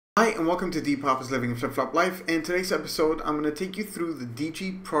Hi and welcome to Papa's Living a Flip-Flop Life. In today's episode, I'm going to take you through the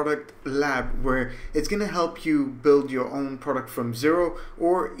Digi Product Lab, where it's going to help you build your own product from zero,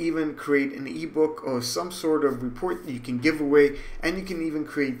 or even create an ebook or some sort of report that you can give away, and you can even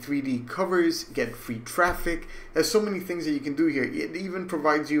create 3D covers, get free traffic. There's so many things that you can do here. It even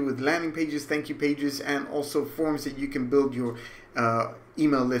provides you with landing pages, thank you pages, and also forms that you can build your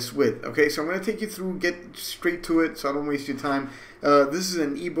email list with. Okay, so I'm going to take you through, get straight to it so I don't waste your time. This is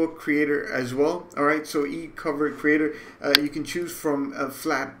an ebook creator as well. Alright, so eCover creator, you can choose from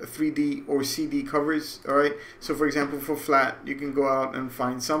flat 3D or CD covers. Alright, so for example, for flat, you can go out and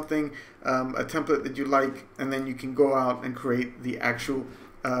find something, a template that you like, and then you can go out and create the actual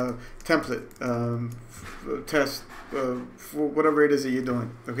template test for whatever it is that you're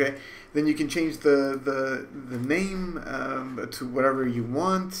doing. Okay, then you can change the name to whatever you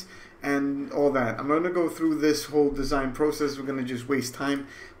want and all that. I'm going to go through this whole design process. We're going to just waste time,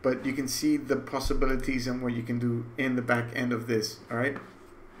 but you can see the possibilities and what you can do in the back end of this. All right,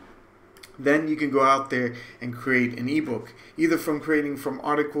 then you can go out there and create an ebook, either from creating from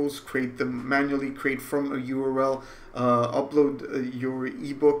articles, create them manually, create from a URL, upload your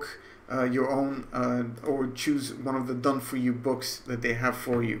ebook, your own, or choose one of the done for you books that they have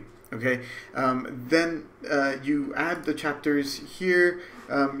for you. Okay, then you add the chapters here.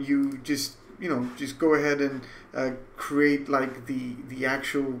 You just go ahead and create like the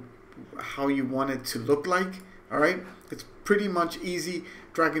actual how you want it to look like. All right, it's pretty much easy,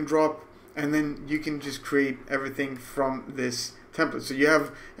 drag and drop, and then you can just create everything from this template. So you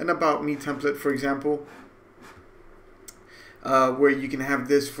have an about me template, for example, where you can have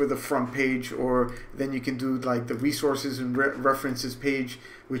this for the front page, or then you can do like the resources and references page,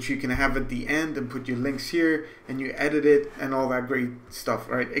 which you can have at the end and put your links here, and you edit it and all that great stuff.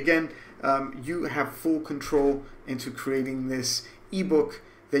 Right, again, you have full control into creating this ebook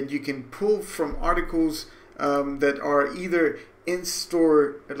that you can pull from articles that are either in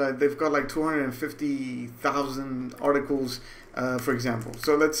store, like they've got like 250,000 articles, for example.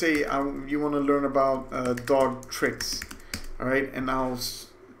 So let's say you want to learn about dog tricks. All right, and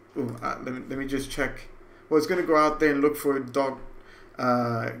let me just check. Well, it's going to go out there and look for dog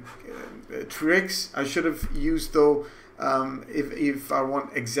tricks. I should have used though if I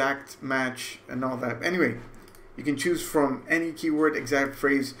want exact match and all that. Anyway, you can choose from any keyword, exact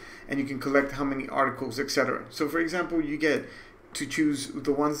phrase, and you can collect how many articles, etc. So for example, you get to choose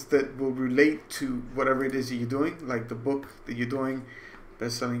the ones that will relate to whatever it is that you're doing, like the book that you're doing,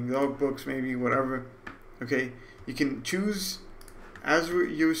 best-selling dog books, maybe, whatever. Okay, you can choose as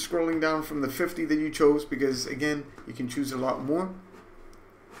you're scrolling down from the 50 that you chose, because again, you can choose a lot more.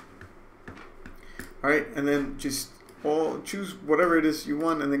 All right, and then just choose whatever it is you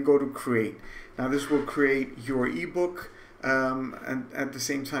want, and then go to create. Now this will create your ebook, and at the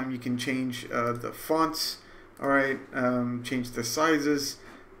same time you can change the fonts. All right, change the sizes,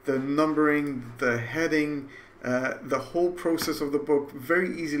 the numbering, the heading, the whole process of the book, very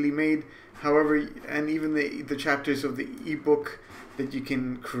easily made. However, and even the chapters of the ebook that you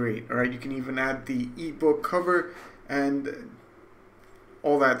can create. All right, you can even add the ebook cover and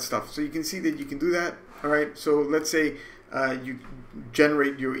all that stuff. So you can see that you can do that. All right, so let's say you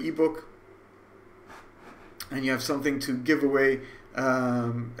generate your ebook and you have something to give away,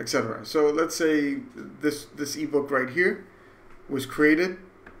 etc. So let's say this ebook right here was created,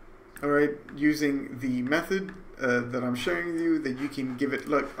 all right, using the method that I'm sharing with you, that you can give it.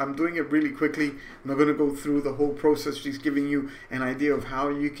 Look, I'm doing it really quickly. I'm not going to go through the whole process, just giving you an idea of how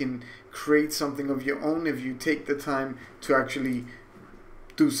you can create something of your own if you take the time to actually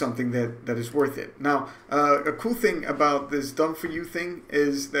do something that is worth it. Now, a cool thing about this done for you thing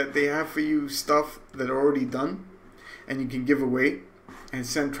is that they have for you stuff that are already done and you can give away and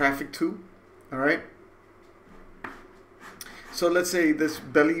send traffic to. All right, so let's say this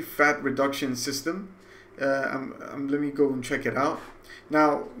belly fat reduction system. Let me go and check it out.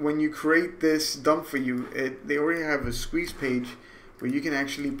 Now, when you create this done for you, they already have a squeeze page where you can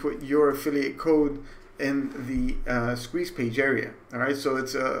actually put your affiliate code in the squeeze page area. All right, so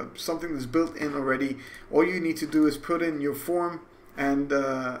it's something that's built in already. All you need to do is put in your form, and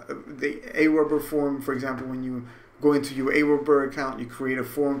the Aweber form, for example, when you go into your Aweber account, you create a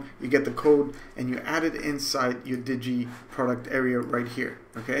form, you get the code, and you add it inside your Digi product area right here.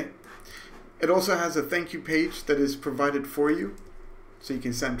 Okay, it also has a thank you page that is provided for you, so you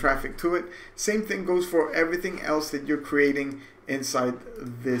can send traffic to it. Same thing goes for everything else that you're creating inside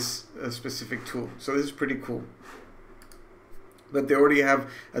this specific tool. So this is pretty cool. But they already have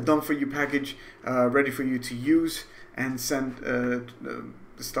a done for you package ready for you to use and send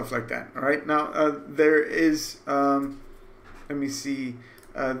stuff like that. All right, now there is let me see,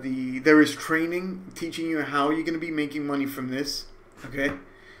 there is training teaching you how you're going to be making money from this. Okay.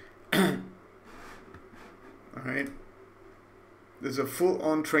 All right. There's a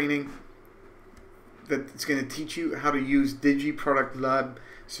full-on training that's going to teach you how to use Digi Product Lab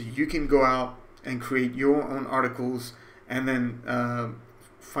so you can go out and create your own articles and then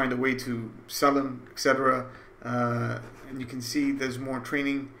find a way to sell them, etc. And you can see there's more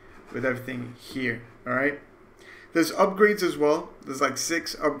training with everything here. All right. There's upgrades as well. There's like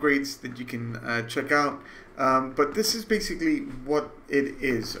 6 upgrades that you can check out. But this is basically what it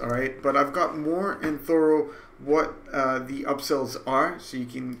is. All right. But I've got more and thorough what the upsells are, so you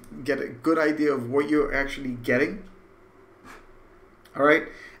can get a good idea of what you're actually getting. All right.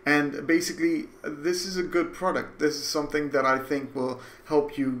 And basically, this is a good product. This is something that I think will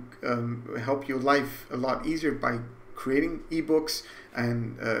help you help your life a lot easier by creating ebooks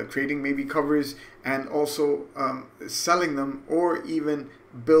and creating maybe covers, and also selling them, or even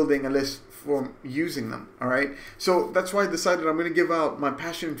building a list for using them. All right. So that's why I decided I'm going to give out my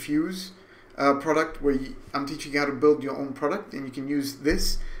Passion Fuse product, where I'm teaching you how to build your own product, and you can use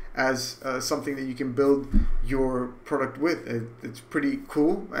this as something that you can build your product with. It's pretty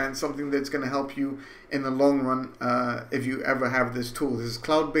cool, and something that's going to help you in the long run if you ever have this tool. This is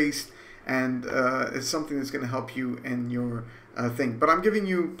cloud-based, and it's something that's going to help you in your thing. But I'm giving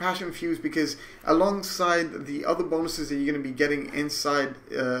you Passion Fuse because alongside the other bonuses that you're going to be getting inside,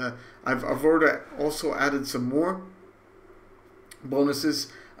 I've already also added some more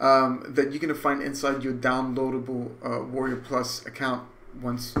bonuses that you're going to find inside your downloadable Warrior Plus account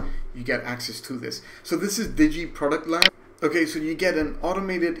once you get access to this. So this is Digi Product Lab. Okay, so you get an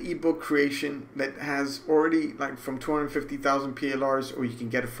automated ebook creation that has already like from 250,000 PLRs, or you can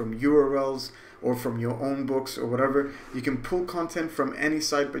get it from URLs or from your own books or whatever. You can pull content from any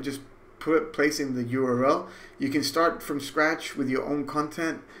site by just placing the URL. You can start from scratch with your own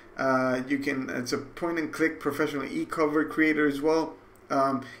content. It's a point and click professional eCover creator as well.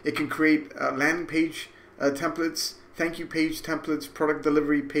 It can create landing page templates, thank you page templates, product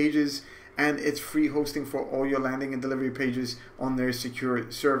delivery pages, and it's free hosting for all your landing and delivery pages on their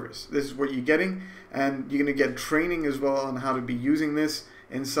secure servers. This is what you're getting, and you're going to get training as well on how to be using this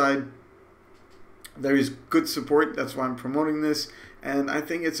inside. There is good support, that's why I'm promoting this, and I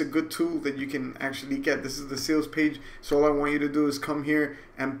think it's a good tool that you can actually get. This is the sales page, so all I want you to do is come here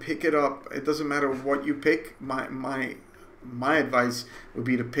and pick it up. It doesn't matter what you pick. My advice would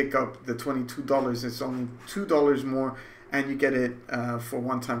be to pick up the $22. It's only $2 more, and you get it for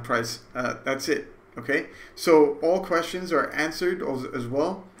one-time price. That's it. Okay, so all questions are answered as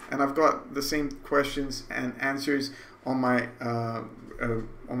well, and I've got the same questions and answers on my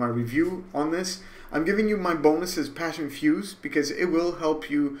review on this. I'm giving you my bonuses Passion Fuse because it will help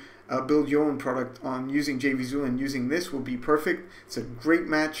you build your own product on using JVZoo, and using this will be perfect. It's a great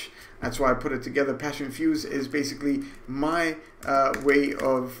match. That's why I put it together. Passion Fuse is basically my way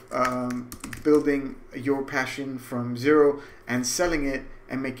of building your passion from zero and selling it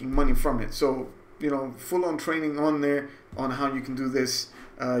and making money from it. So, you know, full-on training on there on how you can do this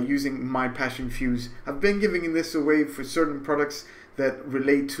using my Passion Fuse. I've been giving this away for certain products that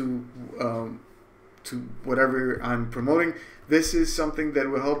relate to whatever I'm promoting. This is something that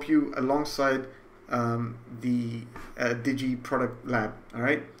will help you alongside the Digi Product Lab. All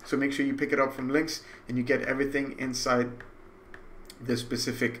right, so make sure you pick it up from links, and you get everything inside this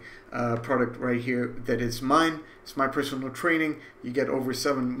specific product right here that is mine. It's my personal training. You get over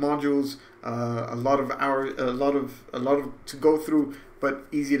 7 modules, a lot of hours, a lot of to go through, but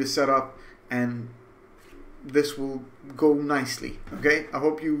easy to set up, and this will go nicely. Okay, I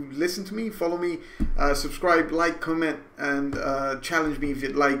hope you listen to me, follow me, subscribe, like, comment, and challenge me if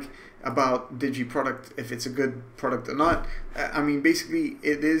you'd like about Digi Product, if it's a good product or not. I mean, basically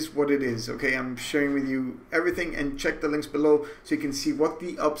it is what it is. Okay, I'm sharing with you everything, and check the links below so you can see what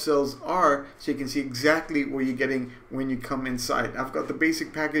the upsells are, so you can see exactly what you're getting when you come inside. I've got the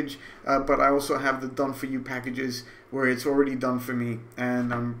basic package, but I also have the done for you packages where it's already done for me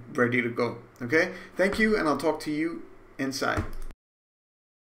and I'm ready to go. Okay, thank you, and I'll talk to you inside.